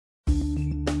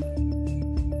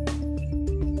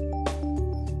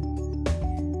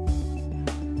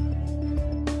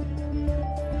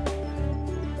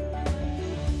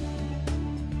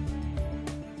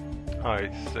Hi,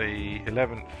 it's the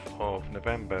 11th of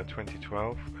November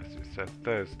 2012, it's a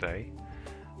Thursday,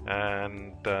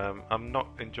 and I'm not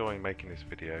enjoying making this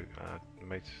video. I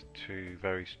made two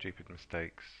very stupid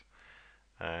mistakes,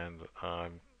 and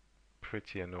I'm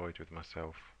pretty annoyed with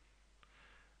myself.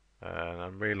 And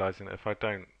I'm realizing that if I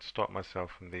don't stop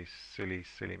myself from these silly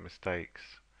mistakes,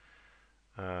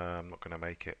 I'm not going to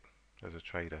make it as a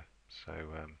trader. So,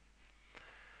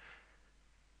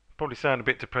 probably sound a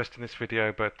bit depressed in this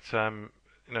video, but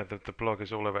the blog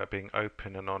is all about being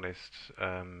open and honest.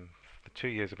 The 2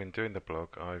 years I've been doing the blog,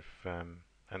 and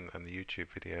the YouTube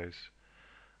videos,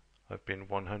 I've been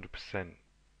 100%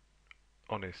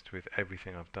 honest with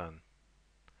everything I've done,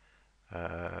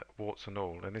 warts and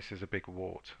all. And this is a big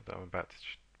wart that I'm about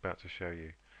to show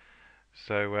you.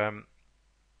 So I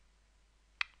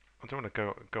don't want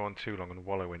to go on too long and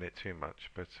wallow in it too much,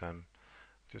 but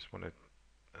just want to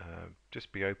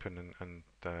just be open and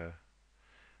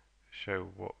show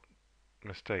what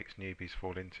mistakes newbies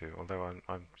fall into. Although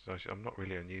I'm not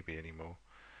really a newbie anymore,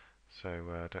 so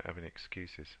I don't have any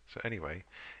excuses. So anyway,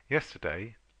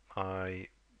 yesterday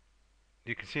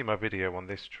you can see my video on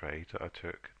this trade that I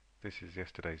took. This is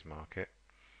yesterday's market.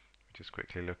 Just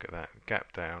quickly look at that.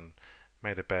 Gap down,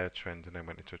 made a bear trend, and then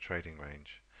went into a trading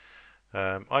range.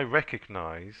 I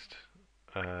recognised.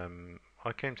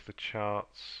 I came to the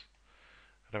charts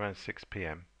at around 6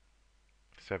 p.m.,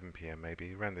 7 p.m.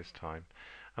 maybe, around this time,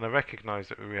 and I recognised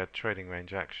that we had trading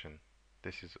range action.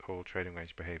 This is all trading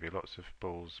range behaviour. Lots of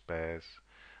bulls, bears,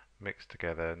 mixed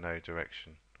together, no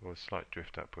direction, or a slight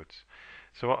drift upwards.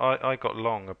 So I got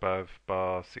long above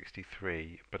bar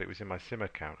 63, but it was in my sim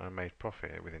account, and I made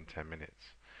profit within 10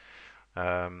 minutes.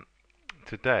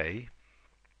 Today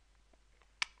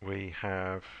we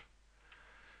have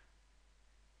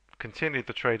continued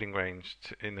the trading range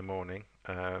in the morning.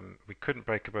 We couldn't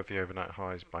break above the overnight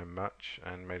highs by much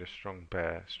and made a strong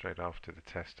bear straight after the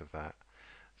test of that.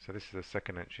 So this is a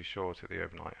second entry short at the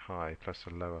overnight high plus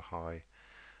a lower high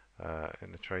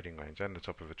in the trading range and the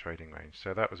top of a trading range.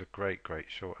 So that was a great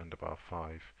short under bar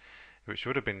 5, which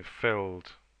would have been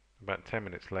filled about 10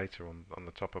 minutes later on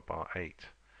the top of bar 8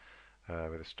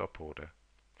 with a stop order.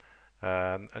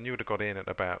 And you would have got in at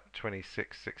about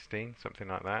 26.16, something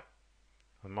like that.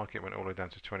 The market went all the way down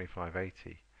to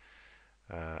 25.80.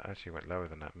 Actually went lower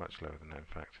than that, much lower than that in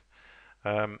fact.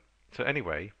 So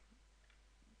anyway,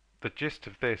 the gist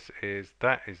of this is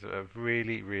that is a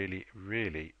really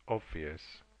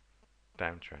obvious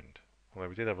downtrend. Although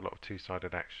we did have a lot of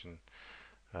two-sided action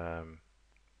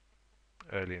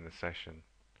early in the session.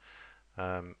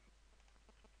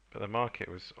 But the market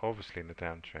was obviously in the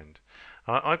downtrend.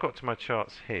 I got to my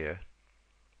charts here.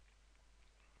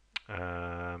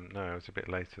 No, it was a bit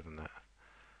later than that.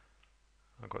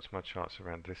 I got to my charts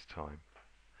around this time.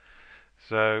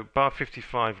 So bar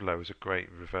 55 low was a great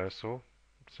reversal.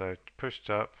 So pushed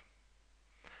up,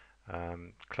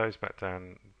 closed back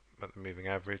down at the moving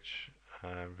average.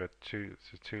 We've had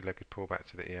two-legged pullback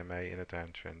to the EMA in a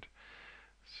downtrend.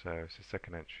 So it's a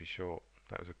second entry short.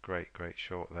 That was a great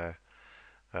short there.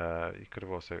 You could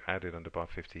have also added under bar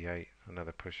 58,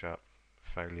 another push up,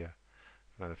 failure,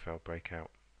 another failed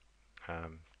breakout.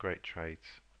 Great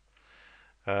trades.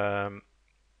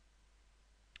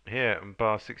 Here on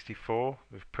bar 64,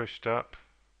 we've pushed up,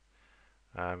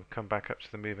 come back up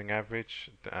to the moving average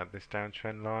at this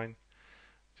downtrend line.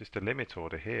 Just a limit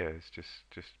order here is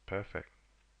just perfect.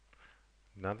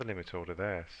 Another limit order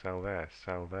there, sell there,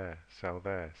 sell there, sell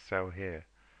there, sell here.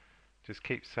 Just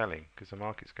keep selling because the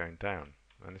market's going down,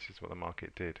 and this is what the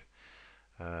market did.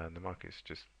 The market's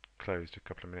just closed a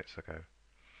couple of minutes ago.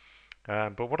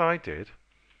 But what I did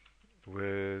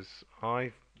was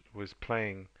I was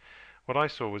playing. What I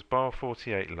saw was bar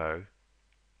 48 low,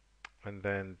 and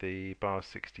then the bar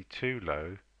 62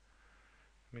 low.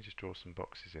 Let me just draw some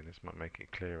boxes in. This might make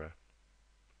it clearer.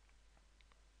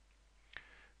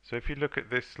 So if you look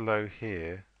at this low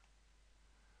here,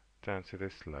 down to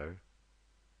this low,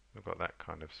 we've got that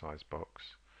kind of size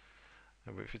box.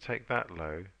 And if you take that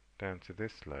low down to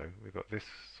this low, we've got this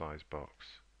size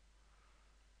box.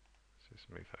 Let's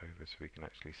just move that over so we can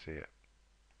actually see it.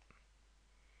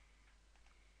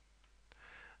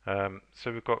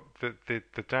 So we've got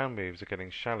the down moves are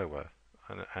getting shallower,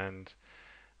 and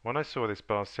when I saw this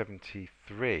bar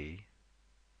 73,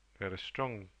 we had a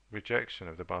strong rejection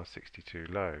of the bar 62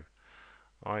 low.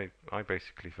 I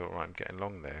basically thought, right, I'm getting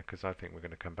long there because I think we're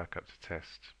going to come back up to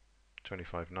test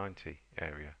 25.90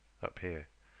 area up here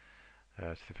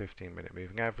to the 15-minute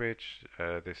moving average.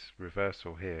 This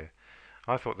reversal here,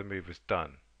 I thought the move was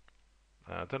done.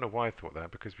 I don't know why I thought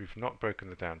that, because we've not broken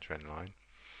the downtrend line.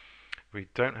 We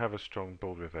don't have a strong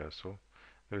bull reversal.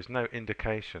 There is no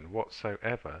indication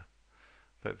whatsoever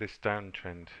that this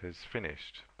downtrend has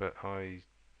finished, but I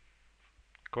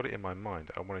got it in my mind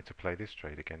that I wanted to play this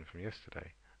trade again from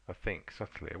yesterday. I think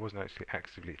subtly. I wasn't actually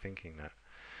actively thinking that.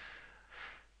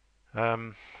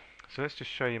 So let's just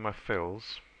show you my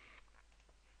fills.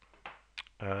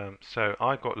 So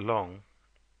I got long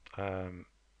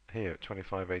here at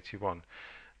 25.81.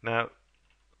 Now,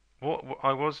 what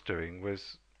I was doing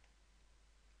was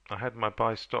I had my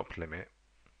buy stop limit.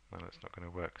 Well, that's not going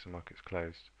to work because the market's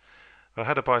closed. I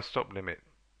had a buy stop limit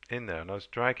in there, and I was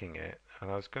dragging it,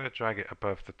 and I was going to drag it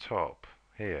above the top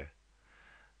here,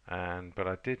 but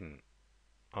I didn't.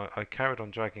 I carried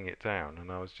on dragging it down, and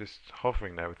I was just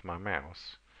hovering there with my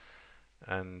mouse,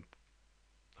 and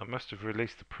I must have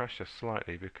released the pressure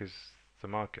slightly because the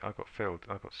market I got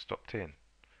stopped in,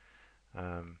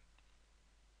 and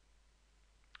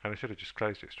I should have just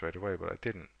closed it straight away, but I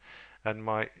didn't. And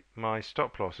my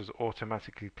stop loss was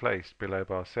automatically placed below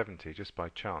bar 70 just by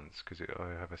chance because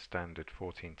I have a standard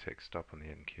 14 tick stop on the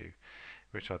NQ,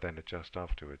 which I then adjust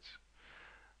afterwards.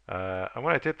 And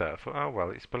when I did that, I thought, oh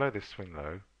well, it's below this swing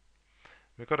low.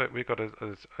 We got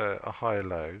a higher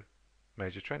low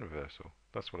major trend reversal.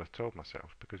 That's what I told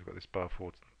myself because we've got this bar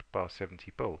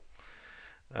 70 bull.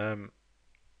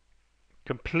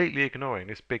 Completely ignoring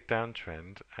this big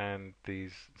downtrend and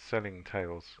these selling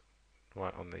tails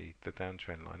right on the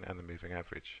downtrend line and the moving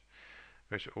average,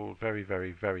 which are all very,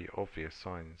 very, very obvious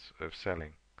signs of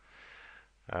selling.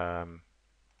 But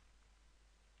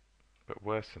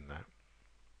worse than that,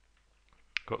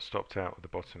 got stopped out at the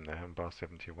bottom there on bar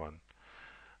 71.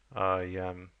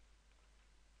 I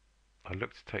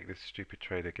looked to take this stupid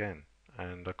trade again,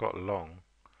 and I got long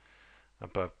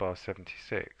above bar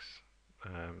 76,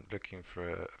 looking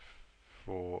for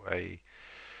a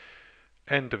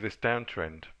end of this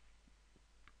downtrend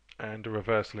and a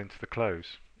reversal into the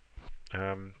close.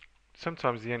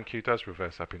 Sometimes the NQ does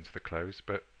reverse up into the close,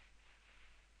 but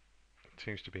it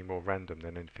seems to be more random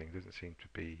than anything. There doesn't seem to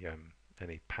be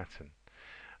any pattern.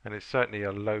 And it's certainly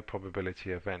a low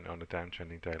probability event on a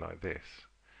downtrending day like this.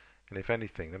 And if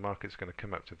anything, the market's going to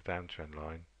come up to the downtrend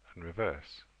line and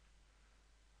reverse.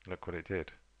 Look what it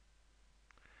did.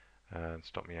 And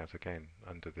stop me out again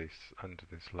under this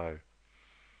low.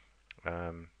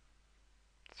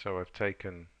 So I've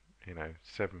taken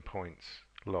 7 points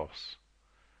loss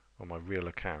on my real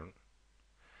account,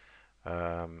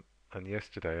 and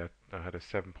yesterday I had a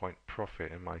 7-point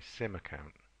profit in my sim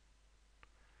account.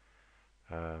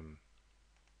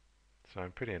 So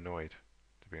I'm pretty annoyed,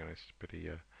 to be honest.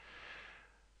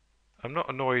 I'm not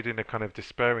annoyed in a kind of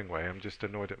despairing way. I'm just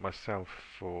annoyed at myself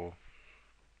for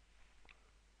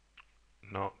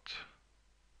not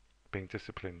being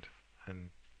disciplined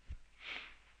and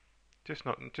just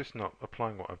not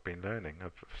applying what I've been learning.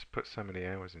 I've put so many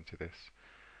hours into this.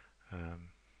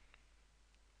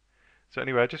 So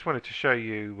anyway, I just wanted to show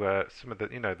you some of the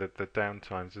the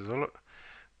downtimes. There's a lot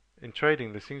in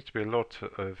trading. There seems to be a lot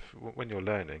of when you're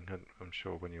learning, and I'm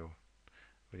sure when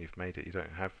you've made it, you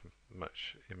don't have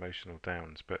much emotional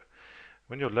downs. But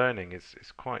when you're learning,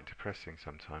 it's quite depressing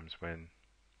sometimes when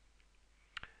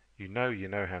you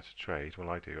know how to trade. Well,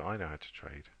 I do. I know how to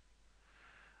trade.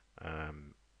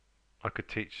 I could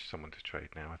teach someone to trade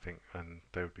now, I think, and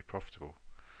they would be profitable.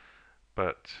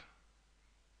 But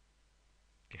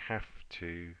you have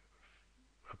to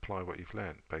apply what you've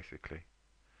learned, basically.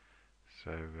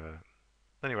 So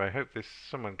anyway, I hope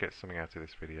someone gets something out of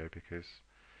this video, because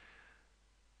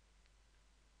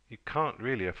you can't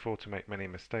really afford to make many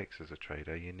mistakes as a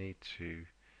trader. You need to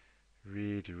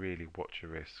really, really watch your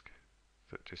risk.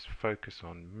 So just focus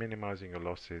on minimizing your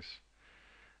losses,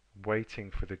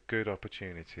 waiting for the good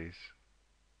opportunities,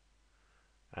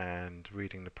 and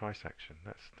reading the price action.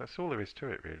 That's all there is to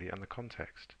it, really, and the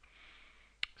context.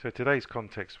 So today's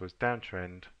context was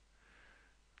downtrend,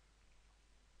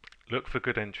 look for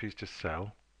good entries to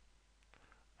sell,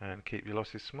 and keep your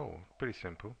losses small. Pretty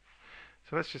simple.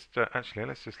 So let's just let's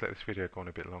just let this video go on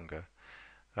a bit longer.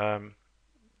 So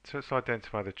let's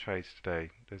identify the trades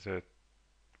today. There's a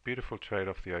beautiful trade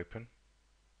off the open.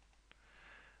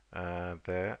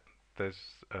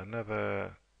 There's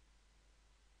another.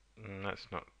 That's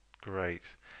not great.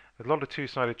 A lot of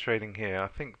two-sided trading here. I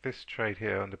think this trade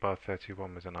here under bar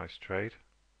 31 was a nice trade.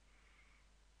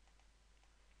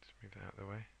 Let's move that out of the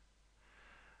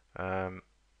way.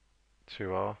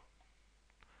 2R.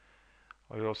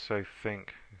 I also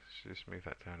think, let's just move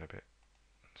that down a bit.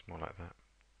 It's more like that.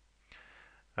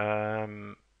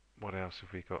 What else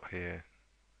have we got here?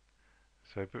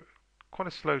 So quite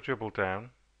a slow dribble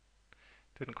down.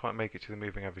 Didn't quite make it to the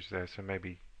moving average there, so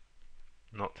maybe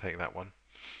not take that one.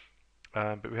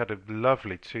 But we had a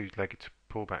lovely two-legged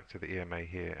pullback to the EMA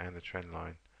here and the trend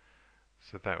line.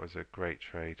 So that was a great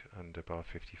trade under bar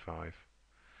 55.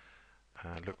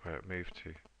 Look where it moved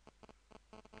to.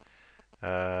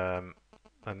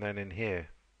 And then in here,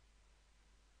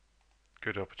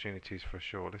 good opportunities for a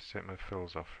short. Let's set my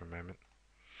fills off for a moment.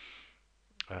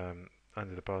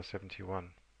 Under the bar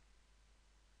 71.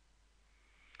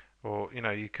 Or, you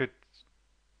know, you could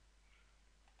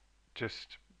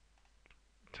just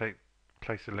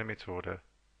place a limit order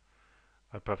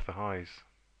above the highs.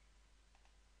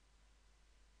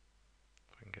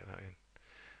 If I can get that in.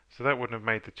 So that wouldn't have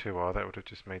made the 2R, that would have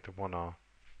just made the 1R.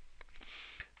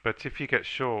 But if you get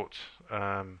short,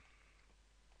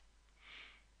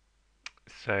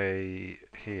 say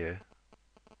here,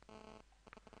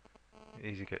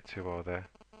 easy get 2R there.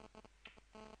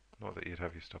 Not that you'd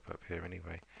have your stop up here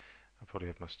anyway. I'll probably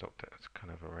have my stop that's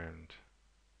kind of around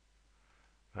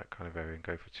that kind of area and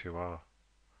go for 2R.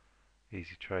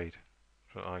 Easy trade.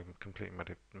 But I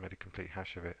made a complete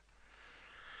hash of it.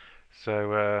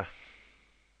 So,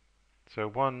 so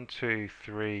 1, 2,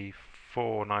 3,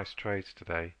 4 nice trades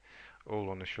today, all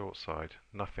on the short side.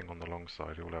 Nothing on the long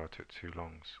side, although I took 2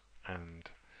 longs and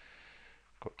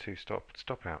got 2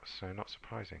 stop outs, so not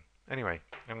surprising. Anyway,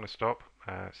 I'm going to stop.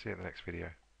 See you in the next video.